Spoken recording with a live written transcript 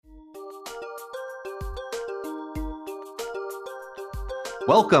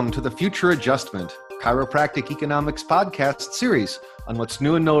Welcome to the Future Adjustment, Chiropractic Economics podcast series on what's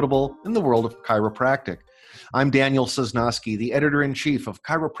new and notable in the world of chiropractic. I'm Daniel Sosnowski, the editor-in-chief of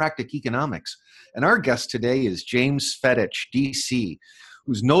Chiropractic Economics, and our guest today is James Fedich, DC,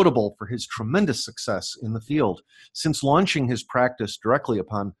 who's notable for his tremendous success in the field. Since launching his practice directly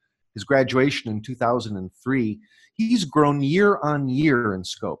upon his graduation in 2003, he's grown year on year in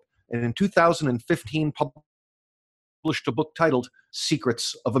scope, and in 2015 published a book titled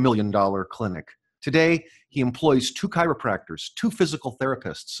Secrets of $1 Million Clinic. Today, he employs 2 chiropractors, 2 physical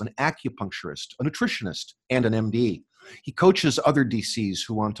therapists, an acupuncturist, a nutritionist, and an MD. He coaches other DCs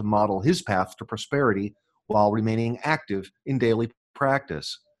who want to model his path to prosperity while remaining active in daily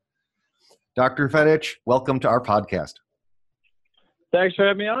practice. Dr. Fedich, welcome to our podcast. Thanks for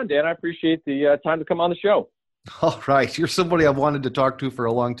having me on, Dan. I appreciate the time to come on the show. All right. You're somebody I've wanted to talk to for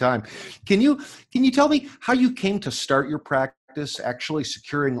a long time. Can you tell me how you came to start your practice, actually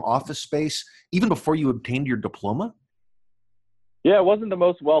securing office space, even before you obtained your diploma? Yeah, it wasn't the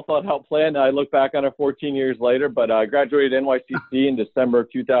most well thought out plan. I look back on it 14 years later, but I graduated NYCC in December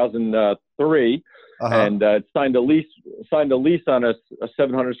of 2003 and signed a lease on a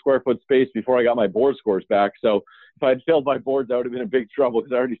 700 square foot space before I got my board scores back. So if I had failed my boards, I would have been in big trouble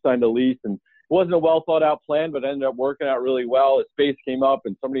because I already signed a lease, and it wasn't a well thought out plan, but it ended up working out really well. A space came up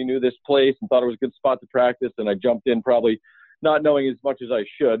and somebody knew this place and thought it was a good spot to practice, and I jumped in probably not knowing as much as I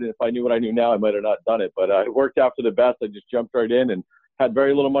should. And if I knew what I knew now, I might have not done it, but it worked out for the best. I just jumped right in and had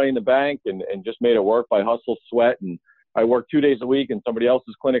very little money in the bank and just made it work by hustle, sweat. And I worked 2 days a week in somebody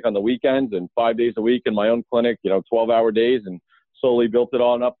else's clinic on the weekends and 5 days a week in my own clinic, 12-hour days, and slowly built it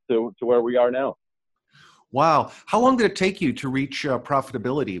on up to where we are now. Wow. How long did it take you to reach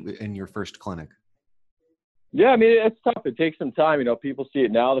profitability in your first clinic? Yeah, I mean, it's tough. It takes some time. People see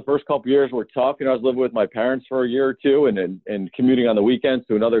it now. The first couple of years were tough. I was living with my parents for a year or two and commuting on the weekends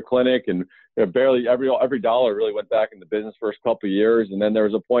to another clinic, and barely every dollar really went back in the business first couple of years. And then there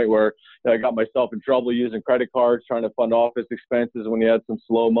was a point where I got myself in trouble using credit cards, trying to fund office expenses when you had some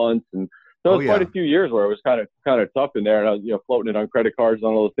slow months. And so it was quite a few years where it was kind of tough in there. And I was, floating it on credit cards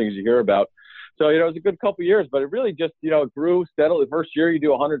and all those things you hear about. So, it was a good couple of years, but it really just, it grew steadily. The first year you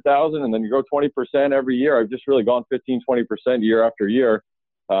do 100,000 and then you grow 20% every year. I've just really gone 15, 20% year after year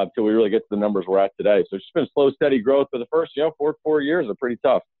until we really get to the numbers we're at today. So it's just been slow, steady growth for the first, 4 years are pretty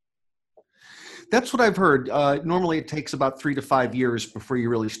tough. That's what I've heard. Normally it takes about 3 to 5 years before you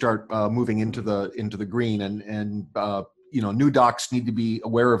really start moving into the green, and new docs need to be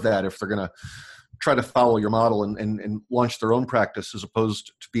aware of that if they're going to try to follow your model and launch their own practice as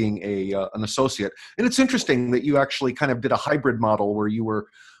opposed to being an associate. And it's interesting that you actually kind of did a hybrid model where you were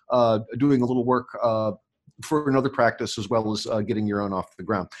doing a little work for another practice as well as getting your own off the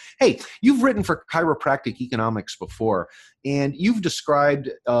ground. Hey, you've written for Chiropractic Economics before, and you've described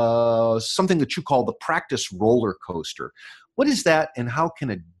something that you call the practice roller coaster. What is that, and how can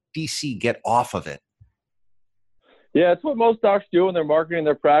a DC get off of it? Yeah, it's what most docs do when they're marketing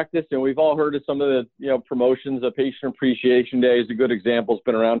their practice. And we've all heard of some of the, promotions. A Patient Appreciation Day is a good example. It's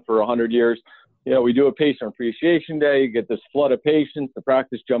been around for 100 years. We do a Patient Appreciation Day. You get this flood of patients. The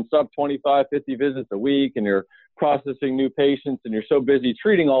practice jumps up 25, 50 visits a week, and you're processing new patients, and you're so busy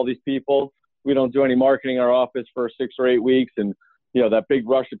treating all these people. We don't do any marketing in our office for 6 or 8 weeks. And, that big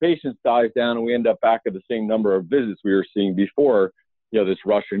rush of patients dies down, and we end up back at the same number of visits we were seeing before this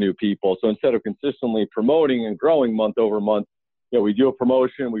rush of new people. So instead of consistently promoting and growing month over month, we do a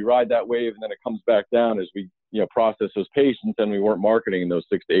promotion, we ride that wave, and then it comes back down as we, process those patients, and we weren't marketing in those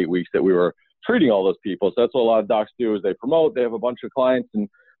 6 to 8 weeks that we were treating all those people. So that's what a lot of docs do is they promote, they have a bunch of clients, and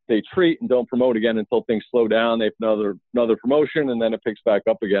they treat and don't promote again until things slow down. They have another promotion, and then it picks back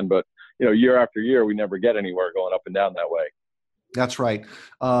up again. But, year after year, we never get anywhere going up and down that way. That's right.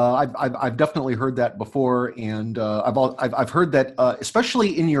 I've definitely heard that before, and I've heard that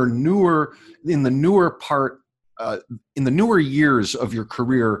especially in the newer years of your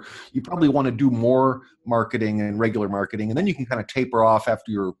career, you probably want to do more marketing and regular marketing, and then you can kind of taper off after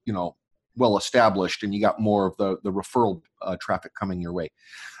you're well established and you got more of the referral traffic coming your way.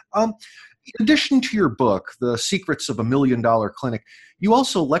 In addition to your book, The Secrets of $1 Million Clinic, you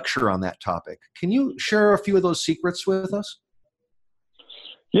also lecture on that topic. Can you share a few of those secrets with us?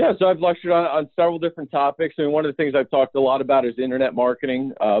 Yeah, so I've lectured on several different topics. I mean, one of the things I've talked a lot about is internet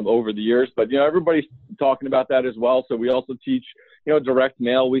marketing over the years, but, everybody's talking about that as well. So we also teach, direct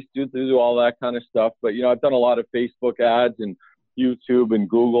mail. We do all that kind of stuff. But, I've done a lot of Facebook ads and YouTube and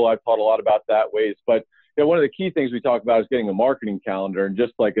Google. I've taught a lot about that ways. But, one of the key things we talk about is getting a marketing calendar, and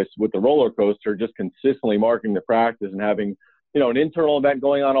just like with the roller coaster, just consistently marketing the practice and having, an internal event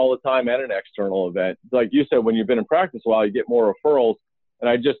going on all the time and an external event. Like you said, when you've been in practice a while, you get more referrals. And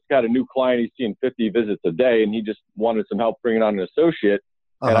I just got a new client. He's seeing 50 visits a day, and he just wanted some help bringing on an associate.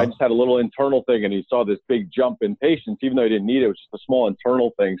 And I just had a little internal thing, and he saw this big jump in patients, even though he didn't need it. It was just a small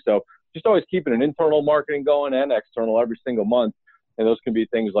internal thing. So just always keeping an internal marketing going and external every single month. And those can be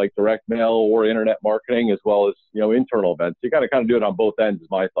things like direct mail or internet marketing, as well as, internal events. You got to kind of do it on both ends, is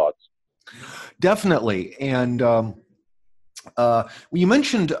my thoughts. Definitely. And when you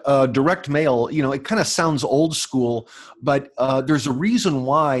mentioned direct mail, it kind of sounds old school, but there's a reason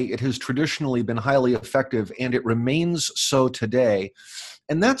why it has traditionally been highly effective, and it remains so today.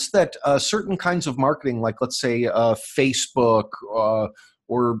 And that's that certain kinds of marketing, like let's say Facebook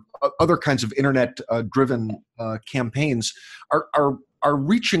or other kinds of internet-driven campaigns, are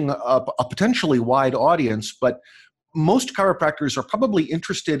reaching a potentially wide audience. But most chiropractors are probably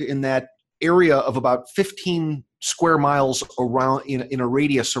interested in that area of about 15 square miles around in a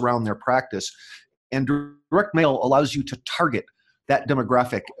radius around their practice. And direct mail allows you to target that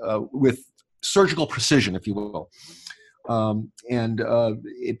demographic with surgical precision, if you will.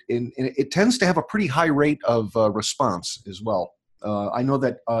 It tends to have a pretty high rate of response as well. I know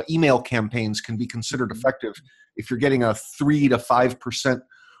that email campaigns can be considered effective. If you're getting a 3 to 5%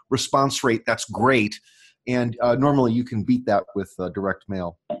 response rate, that's great. And normally you can beat that with direct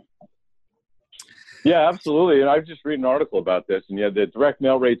mail. Yeah, absolutely. And I've just read an article about this, and the direct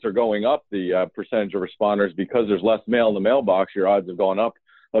mail rates are going up, the percentage of responders, because there's less mail in the mailbox. Your odds have gone up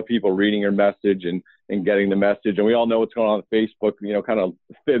of people reading your message and getting the message. And we all know what's going on Facebook, kind of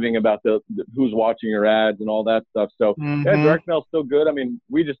fibbing about the who's watching your ads and all that stuff. So yeah, direct mail is still good. I mean,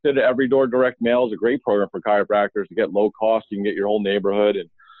 we just did Every Door Direct Mail. Is a great program for chiropractors to get low cost. You can get your whole neighborhood, and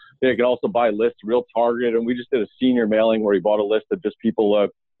they can also buy lists, real targeted. And we just did a senior mailing where we bought a list of just people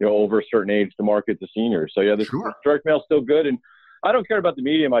over a certain age to market to seniors. So yeah, this direct mail is still good. And I don't care about the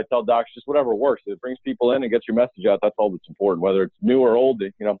medium. I tell docs, just whatever works. If it brings people in and gets your message out, that's all that's important. Whether it's new or old,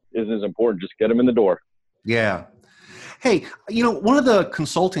 isn't as important. Just get them in the door. Yeah. Hey, one of the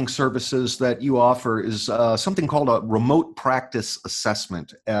consulting services that you offer is something called a remote practice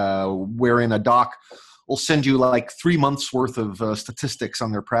assessment, wherein a doc will send you like 3 months worth of statistics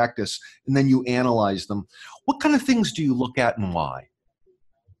on their practice, and then you analyze them. What kind of things do you look at and why?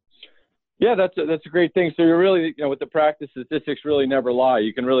 Yeah, that's a great thing. So you're really, with the practice, statistics really never lie.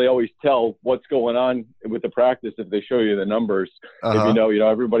 You can really always tell what's going on with the practice if they show you the numbers. If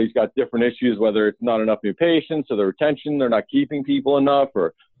everybody's got different issues, whether it's not enough new patients or the retention, they're not keeping people enough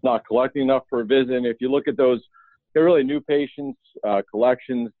or not collecting enough per visit. And if you look at those, they're really new patients,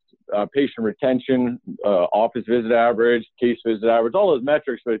 collections, patient retention, office visit average, case visit average, all those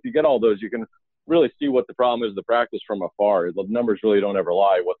metrics. But if you get all those, you can really see what the problem is, the practice from afar. The numbers really don't ever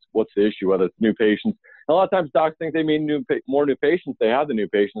lie. What's the issue, whether it's new patients. And a lot of times docs think they mean more new patients. They have the new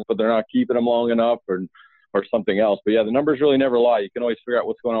patients, but they're not keeping them long enough or something else. But yeah, the numbers really never lie. You can always figure out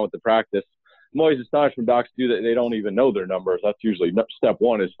what's going on with the practice. I'm always astonished when docs do that. They don't even know their numbers. That's usually step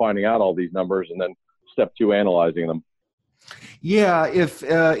one, is finding out all these numbers, and then step two, analyzing them. Yeah,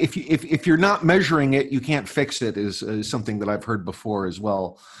 if you're not measuring it, you can't fix it is something that I've heard before as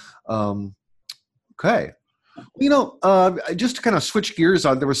well. Okay. Just to kind of switch gears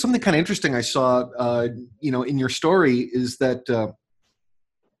on, there was something kind of interesting I saw, in your story, is that,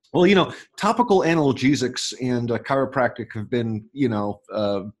 topical analgesics and chiropractic have been,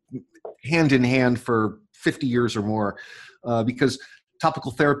 hand in hand for 50 years or more, because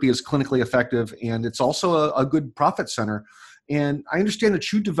topical therapy is clinically effective, and it's also a good profit center. And I understand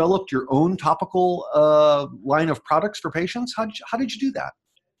that you developed your own topical line of products for patients. How did you do that?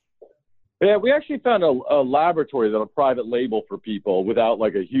 Yeah, we actually found a laboratory, a private label for people without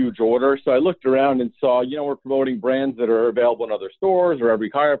like a huge order. So I looked around and saw, we're promoting brands that are available in other stores, or every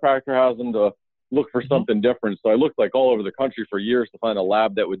chiropractor has them, to look for something different. So I looked like all over the country for years to find a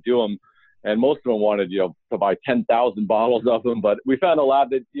lab that would do them. And most of them wanted, to buy 10,000 bottles of them. But we found a lab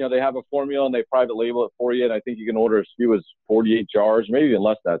that, they have a formula and they private label it for you. And I think you can order as few as 48 jars, maybe even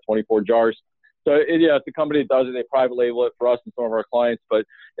less than that, 24 jars. So it's the company that does it. They private label it for us and some of our clients. But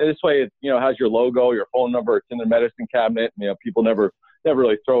this way, it has your logo, your phone number. It's in their medicine cabinet. And, people never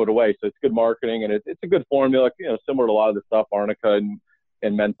really throw it away. So it's good marketing, and it's a good formula. Similar to a lot of the stuff, Arnica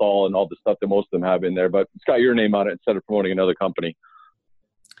and menthol and all the stuff that most of them have in there. But it's got your name on it instead of promoting another company.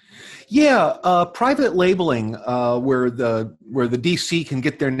 Yeah, private labeling, where the DC can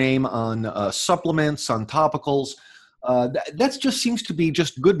get their name on supplements, on topicals. That just seems to be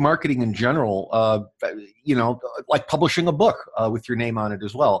just good marketing in general, like publishing a book with your name on it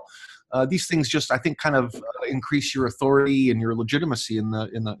as well. These things just, I think, kind of increase your authority and your legitimacy in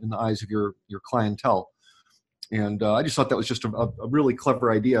the eyes of your clientele. And I just thought that was just a really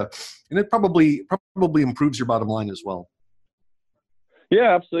clever idea, and it probably improves your bottom line as well.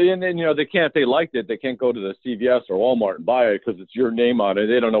 Yeah, absolutely. And then, they can't, if they liked it, they can't go to the CVS or Walmart and buy it because it's your name on it.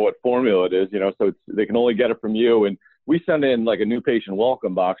 They don't know what formula it is, so they can only get it from you. And we send in like a new patient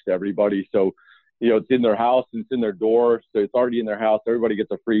welcome box to everybody. So, it's in their house, it's in their door. So it's already in their house. Everybody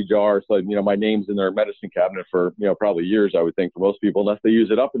gets a free jar. So, my name's in their medicine cabinet for, probably years, I would think, for most people, unless they use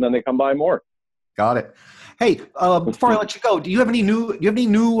it up and then they come buy more. Got it. Hey, before I let you go, do you have any new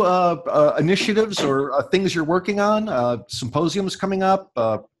initiatives or things you're working on? Symposiums coming up?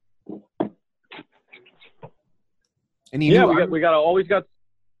 We always got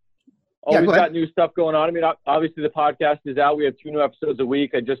new stuff going on. I mean, obviously the podcast is out. We have 2 new episodes a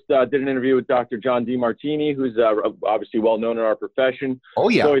week. I just did an interview with Dr. John DeMartini, who's obviously well known in our profession. Oh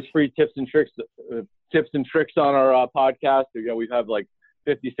yeah. There's always free tips and tricks on our podcast. We have like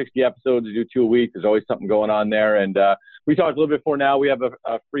 50, 60 episodes. We do 2 a week. There's always something going on there. And we talked a little bit before now. We have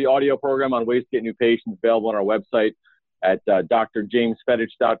a free audio program on ways to get new patients available on our website at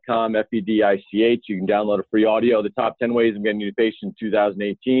drjamesfedich.com, FEDICH. You can download a free audio, the top 10 ways of getting new patients in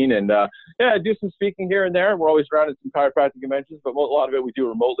 2018. And I do some speaking here and there. We're always around at some chiropractic conventions, but a lot of it we do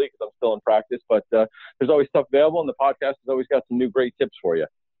remotely because I'm still in practice. But there's always stuff available, and the podcast has always got some new great tips for you.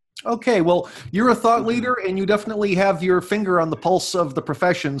 Okay, well, you're a thought leader, and you definitely have your finger on the pulse of the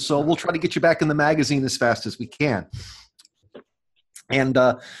profession, so we'll try to get you back in the magazine as fast as we can. And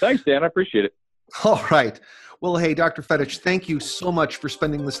thanks, Dan. I appreciate it. All right. Well, hey, Dr. Fedich, thank you so much for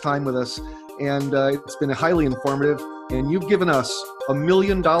spending this time with us, and it's been highly informative, and you've given us $1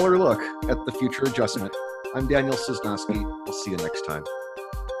 million look at the future adjustment. I'm Daniel Sosnowski. We'll see you next time.